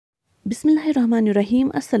बिस्मिल्लाहिर्रहमानिर्रहीम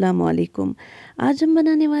अस्सलाम वालेकुम। आज हम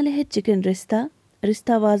बनाने वाले हैं चिकन रिश्ता।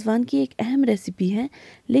 रिश्ता वाजवान की एक अहम रेसिपी है,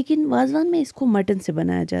 लेकिन वाजवान में इसको मटन से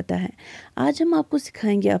बनाया जाता है। आज हम आपको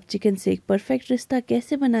सिखाएंगे आप चिकन से एक परफेक्ट रिश्ता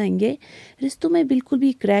कैसे बनाएंगे। रिश्तों में बिल्कुल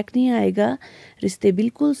भी क्रैक नहीं आएगा, रिश्ते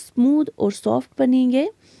बिल्कुल स्मूथ और सॉफ्ट बनेंगे।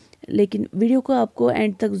 लेकिन वीडियो को आपको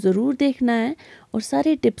एंड तक ज़रूर देखना है और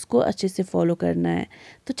सारे टिप्स को अच्छे से फॉलो करना है।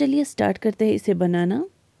 तो चलिए स्टार्ट करते हैं इसे बनाना।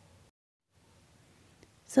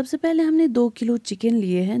 सबसे पहले हमने 2 किलो चिकन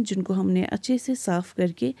लिए हैं, जिनको हमने अच्छे से साफ़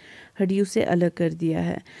करके हड्डियों से अलग कर दिया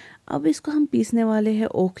है। अब इसको हम पीसने वाले हैं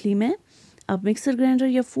ओखली में। आप मिक्सर ग्राइंडर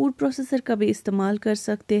या फूड प्रोसेसर का भी इस्तेमाल कर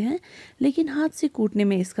सकते हैं, लेकिन हाथ से कूटने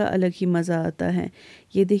में इसका अलग ही मज़ा आता है।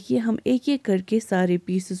 ये देखिए, हम एक एक करके सारे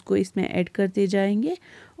पीसेस को इसमें ऐड करते जाएंगे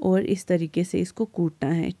और इस तरीके से इसको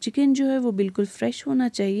कूटना है। चिकन जो है वो बिल्कुल फ्रेश होना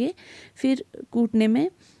चाहिए, फिर कूटने में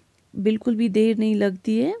बिल्कुल भी देर नहीं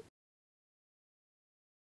लगती है।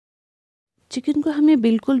 चिकन को हमें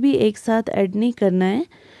बिल्कुल भी एक साथ ऐड नहीं करना है,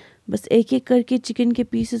 बस एक एक करके चिकन के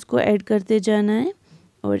पीसेस को ऐड करते जाना है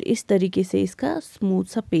और इस तरीके से इसका स्मूथ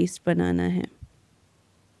सा पेस्ट बनाना है।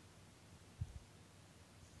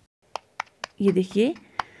 ये देखिए,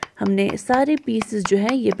 हमने सारे पीसेस जो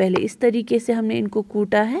है ये पहले इस तरीके से हमने इनको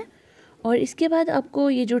कूटा है और इसके बाद आपको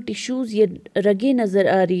ये जो टिश्यूज़ ये रगे नज़र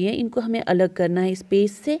आ रही है, इनको हमें अलग करना है इस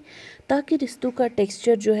पेस्ट से, ताकि रिश्तों का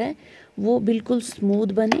टेक्सचर जो है वो बिल्कुल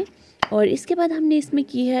स्मूथ बने। और इसके बाद हमने इसमें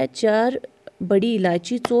की है 4 बड़ी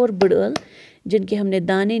इलायची, 4 बड़ल, जिनके हमने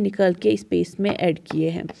दाने निकाल के इस पेस्ट में ऐड किए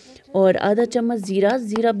हैं, और आधा चम्मच ज़ीरा।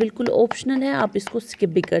 ज़ीरा बिल्कुल ऑप्शनल है, आप इसको स्किप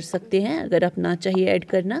भी कर सकते हैं अगर आप ना चाहिए ऐड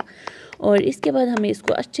करना। और इसके बाद हमें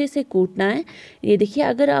इसको अच्छे से कूटना है। ये देखिए,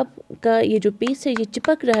 अगर आपका ये जो पेस्ट है ये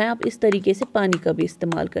चिपक रहा है, आप इस तरीके से पानी का भी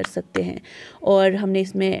इस्तेमाल कर सकते हैं। और हमने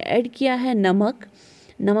इसमें ऐड किया है नमक।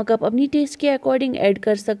 नमक आप अपनी टेस्ट के अकॉर्डिंग ऐड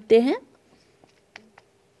कर सकते हैं।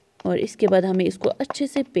 और इसके बाद हमें इसको अच्छे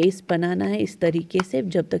से पेस्ट बनाना है इस तरीके से,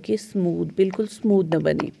 जब तक ये बिल्कुल स्मूथ न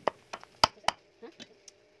बने।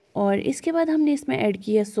 और इसके बाद हमने इसमें ऐड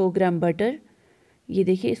किया 100 ग्राम बटर। ये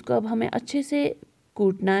देखिए, इसको अब हमें अच्छे से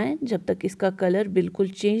कूटना है जब तक इसका कलर बिल्कुल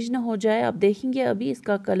चेंज ना हो जाए। आप देखेंगे अभी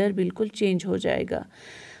इसका कलर बिल्कुल चेंज हो जाएगा।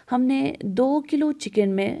 हमने 2 किलो चिकन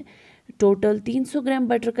में टोटल 300 ग्राम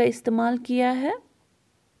बटर का इस्तेमाल किया है।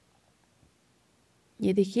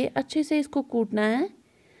 ये देखिए, अच्छे से इसको कूटना है।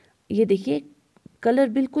 ये देखिए, कलर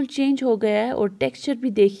बिल्कुल चेंज हो गया है और टेक्सचर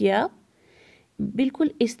भी देखिए आप,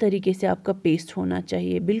 बिल्कुल इस तरीके से आपका पेस्ट होना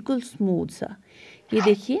चाहिए, बिल्कुल स्मूथ सा। ये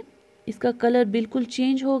देखिए, इसका कलर बिल्कुल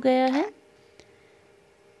चेंज हो गया है।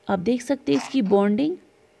 आप देख सकते हैं इसकी बॉन्डिंग।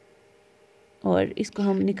 और इसको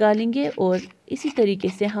हम निकालेंगे और इसी तरीके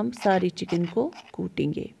से हम सारे चिकन को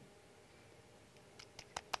कूटेंगे।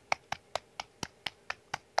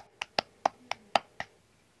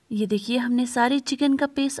 ये देखिए, हमने सारे चिकन का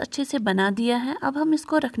पेस्ट अच्छे से बना दिया है। अब हम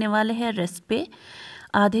इसको रखने वाले हैं रेस्ट पे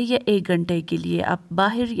आधे या 1 घंटे के लिए। आप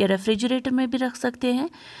बाहर या रेफ्रिजरेटर में भी रख सकते हैं।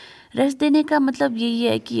 रेस्ट देने का मतलब यही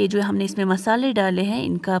है कि ये जो हमने इसमें मसाले डाले हैं,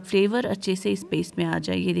 इनका फ्लेवर अच्छे से इस पेस्ट में आ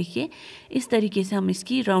जाए। ये देखिए, इस तरीके से हम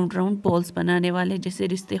इसकी राउंड राउंड बॉल्स बनाने वाले हैं, जैसे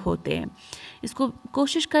रिश्ते होते हैं। इसको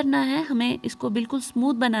कोशिश करना है, हमें इसको बिल्कुल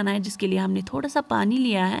स्मूथ बनाना है, जिसके लिए हमने थोड़ा सा पानी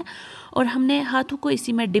लिया है और हमने हाथों को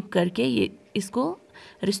इसी में डिप करके ये इसको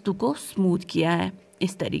रिश्तों को स्मूथ किया है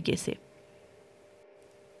इस तरीके से।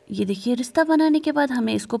 ये देखिए, रिश्ता बनाने के बाद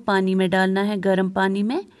हमें इसको पानी में डालना है, गर्म पानी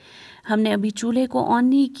में। हमने अभी चूल्हे को ऑन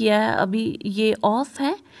नहीं किया है, अभी ये ऑफ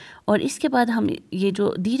है। और इसके बाद हम ये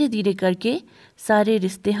जो धीरे धीरे करके सारे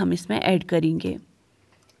रिश्ते हम इसमें ऐड करेंगे।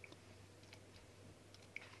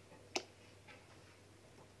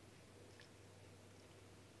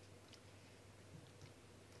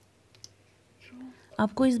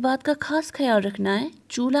 आपको इस बात का खास ख्याल रखना है,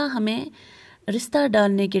 चूल्हा हमें रिश्ता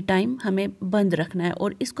डालने के टाइम हमें बंद रखना है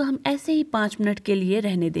और इसको हम ऐसे ही 5 मिनट के लिए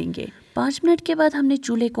रहने देंगे। 5 मिनट के बाद हमने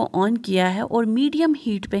चूल्हे को ऑन किया है और मीडियम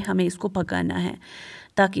हीट पे हमें इसको पकाना है,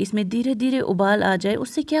 ताकि इसमें धीरे धीरे उबाल आ जाए।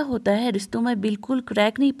 उससे क्या होता है, रिश्तों में बिल्कुल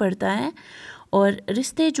क्रैक नहीं पड़ता है और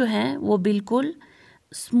रिश्ते जो हैं वो बिल्कुल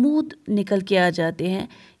स्मूथ निकल के आ जाते हैं।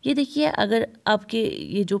 ये देखिए, अगर आपके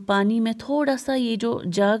ये जो पानी में थोड़ा सा ये जो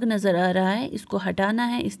जाग नज़र आ रहा है, इसको हटाना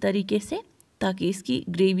है इस तरीके से, ताकि इसकी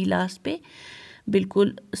ग्रेवी लास्ट पे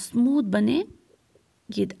बिल्कुल स्मूथ बने।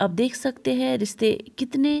 ये आप देख सकते हैं रिश्ते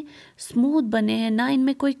कितने स्मूथ बने हैं, ना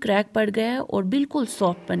इनमें कोई क्रैक पड़ गया है और बिल्कुल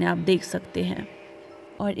सॉफ्ट बने, आप देख सकते हैं।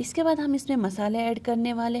 और इसके बाद हम इसमें मसाले ऐड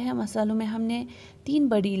करने वाले हैं। मसालों में हमने 3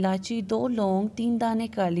 बड़ी इलायची, 2 लौंग, 3 दाने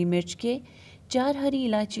काली मिर्च के, 4 हरी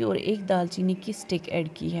इलायची और 1 दालचीनी की स्टिक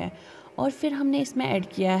ऐड की है। और फिर हमने इसमें ऐड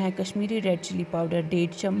किया है कश्मीरी रेड चिली पाउडर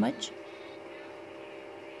 1.5 चम्मच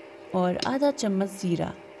और आधा चम्मच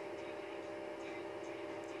ज़ीरा।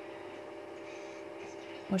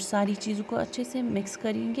 और सारी चीज़ों को अच्छे से मिक्स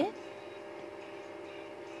करेंगे।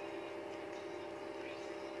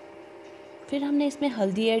 फिर हमने इसमें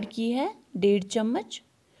हल्दी ऐड की है 1.5 चम्मच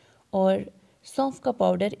और सौंफ का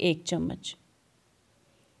पाउडर 1 चम्मच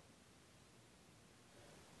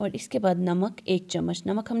और इसके बाद नमक 1 चम्मच।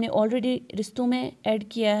 नमक हमने ऑलरेडी रिश्तों में ऐड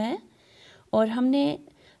किया है। और हमने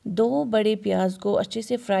 2 बड़े प्याज को अच्छे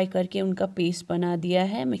से फ्राई करके उनका पेस्ट बना दिया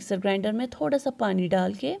है मिक्सर ग्राइंडर में थोड़ा सा पानी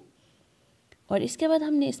डाल के। और इसके बाद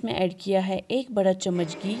हमने इसमें ऐड किया है 1 बड़ा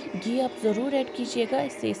चम्मच घी। घी आप ज़रूर ऐड कीजिएगा,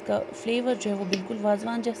 इससे इसका फ्लेवर जो है वो बिल्कुल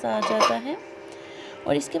वाजवान जैसा आ जाता है।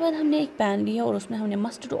 और इसके बाद हमने एक पैन लिया और उसमें हमने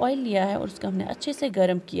मस्टर्ड ऑयल लिया है और उसको हमने अच्छे से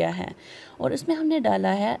गर्म किया है और उसमें हमने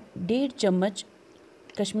डाला है 1.5 चम्मच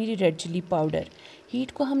Kashmiri red chilli powder.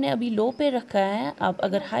 Heat को हमने अभी लो पे रखा है, आप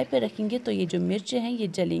अगर हाई पे रखेंगे तो ये जो मिर्चें हैं ये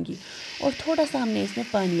जलेंगी। और थोड़ा सा हमने इसमें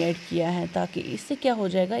पानी ऐड किया है ताकि इससे क्या हो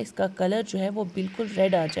जाएगा, इसका कलर जो है वो बिल्कुल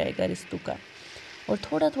रेड आ जाएगा रिश्तों का। और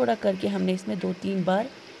थोड़ा थोड़ा करके हमने इसमें 2-3 बार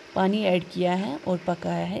पानी ऐड किया है और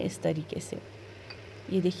पकाया है इस तरीके से।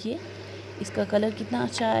 ये देखिए इसका कलर कितना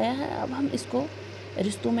अच्छा आया है। अब हम इसको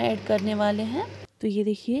रिश्तों में ऐड करने वाले हैं। तो ये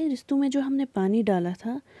देखिए रिश्तों में जो हमने पानी डाला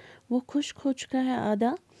था वो खुश्क हो चुका है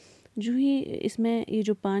आधा। जो ही इसमें ये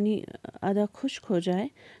जो पानी आधा खुश्क हो जाए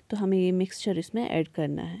तो हमें ये मिक्सचर इसमें ऐड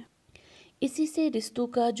करना है। इसी से रिश्तों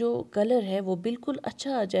का जो कलर है वो बिल्कुल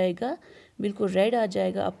अच्छा आ जाएगा, बिल्कुल रेड आ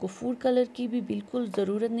जाएगा। आपको फूड कलर की भी बिल्कुल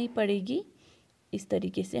ज़रूरत नहीं पड़ेगी। इस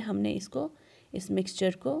तरीके से हमने इसको इस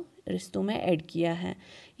मिक्सचर को रिश्तों में ऐड किया है।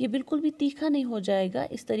 ये बिल्कुल भी तीखा नहीं हो जाएगा।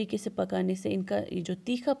 इस तरीके से पकाने से इनका ये जो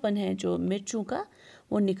तीखापन है जो मिर्चों का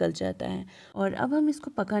वो निकल जाता है। और अब हम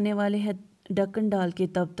इसको पकाने वाले हैं ढक्कन डाल के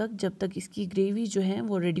तब तक जब तक इसकी ग्रेवी जो है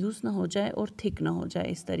वो रिड्यूस ना हो जाए और थिक ना हो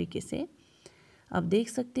जाए। इस तरीके से आप देख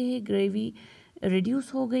सकते हैं ग्रेवी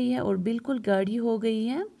रिड्यूस हो गई है और बिल्कुल गाढ़ी हो गई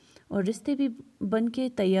है और रिश्ते भी बन के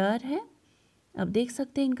तैयार है। अब देख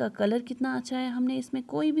सकते हैं इनका कलर कितना अच्छा है। हमने इसमें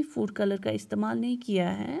कोई भी फूड कलर का इस्तेमाल नहीं किया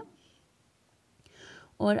है।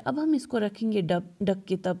 और अब हम इसको रखेंगे ढक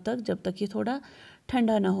के तब तक जब तक ये थोड़ा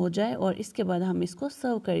ठंडा ना हो जाए और इसके बाद हम इसको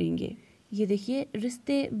सर्व करेंगे। ये देखिए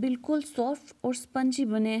रिश्ते बिल्कुल सॉफ्ट और स्पंजी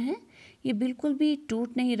बने हैं, ये बिल्कुल भी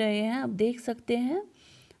टूट नहीं रहे हैं, आप देख सकते हैं।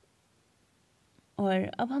 और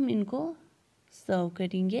अब हम इनको सर्व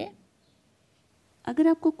करेंगे। अगर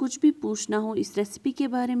आपको कुछ भी पूछना हो इस रेसिपी के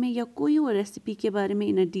बारे में या कोई और रेसिपी के बारे में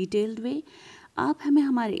इन अ डिटेल्ड वे, आप हमें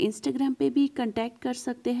हमारे इंस्टाग्राम पे भी कांटेक्ट कर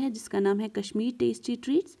सकते हैं जिसका नाम है कश्मीर टेस्टी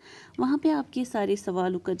ट्रीट्स। वहाँ पे आपके सारे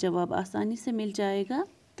सवालों का जवाब आसानी से मिल जाएगा।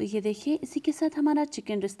 तो ये देखिए इसी के साथ हमारा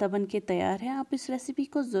चिकन रिश्ता बन के तैयार है। आप इस रेसिपी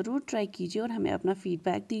को ज़रूर ट्राई कीजिए और हमें अपना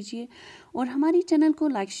फीडबैक दीजिए। और हमारी चैनल को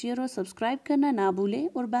लाइक शेयर और सब्सक्राइब करना ना भूलें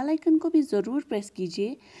और बेल आइकन को भी ज़रूर प्रेस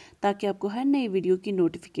कीजिए ताकि आपको हर नई वीडियो की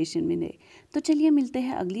नोटिफिकेशन मिले। तो चलिए मिलते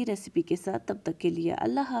हैं अगली रेसिपी के साथ, तब तक के लिए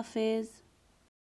अल्लाह हाफिज़।